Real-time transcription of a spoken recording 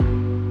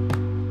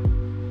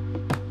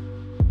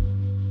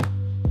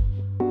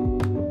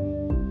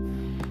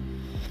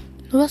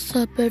What's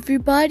up,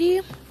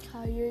 everybody?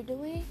 How you're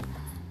doing?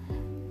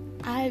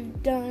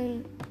 I've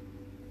done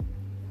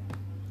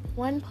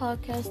one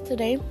podcast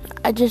today.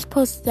 I just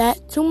posted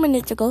that 2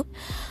 minutes ago.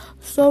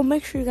 So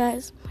make sure you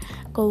guys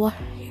go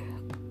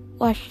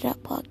watch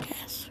that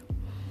podcast.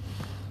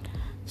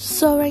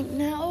 So right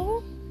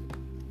now,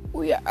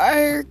 we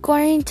are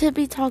going to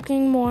be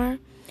talking more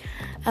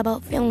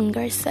about feeling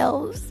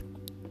ourselves.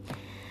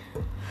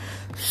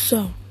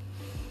 So,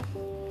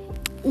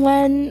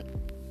 when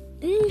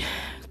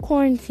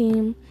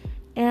quarantine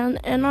and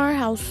in our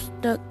house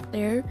stuck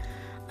there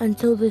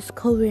until this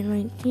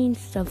COVID-19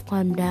 stuff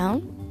calmed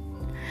down,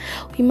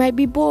 we might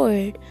be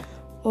bored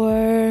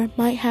or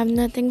might have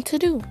nothing to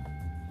do.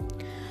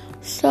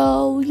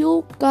 So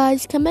you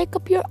guys can make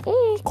up your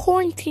own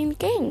quarantine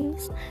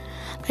games.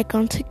 Like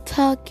on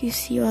TikTok, you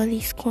see all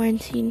these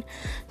quarantine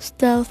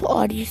stuff,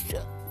 all these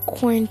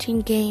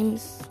quarantine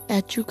games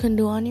that you can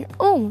do on your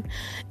own.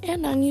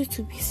 And on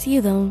YouTube, you see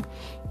them.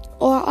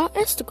 Or on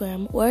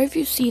Instagram, or if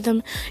you see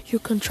them, you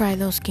can try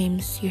those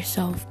games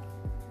yourself.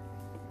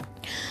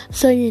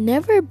 So you're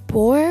never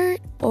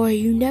bored or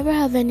you never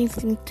have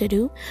anything to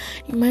do.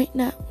 You might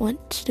not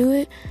want to do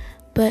it,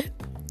 but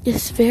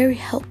it's very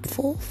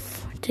helpful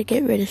to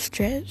get rid of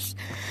stress.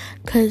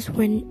 Because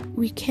when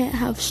we can't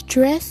have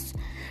stress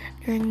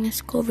during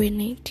this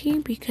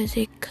COVID-19 because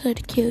it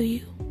could kill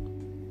you.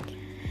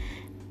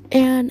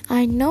 And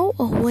I know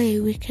a way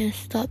we can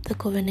stop the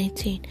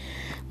COVID-19.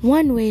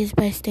 One way is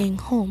by staying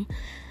home.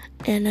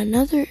 And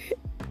another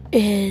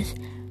is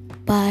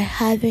by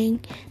having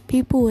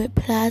people with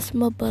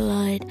plasma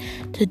blood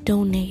to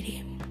donate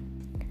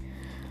it.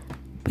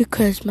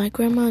 Because my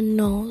grandma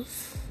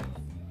knows.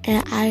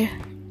 And I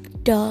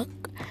dug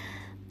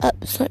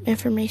up some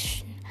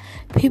information.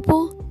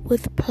 People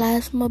with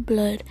plasma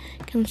blood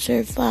can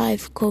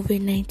survive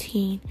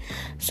COVID-19.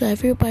 So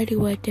everybody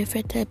with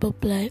different type of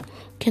blood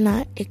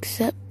cannot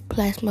accept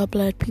plasma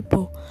blood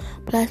people.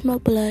 Plasma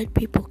blood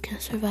people can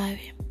survive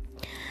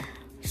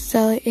it.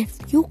 So if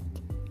you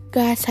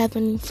guys have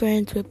any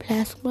friends with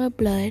plasma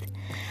blood,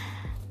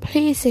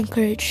 please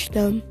encourage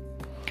them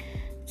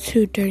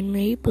to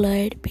donate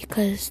blood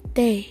because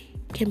they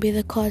can be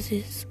the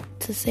causes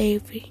to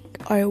saving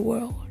our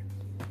world.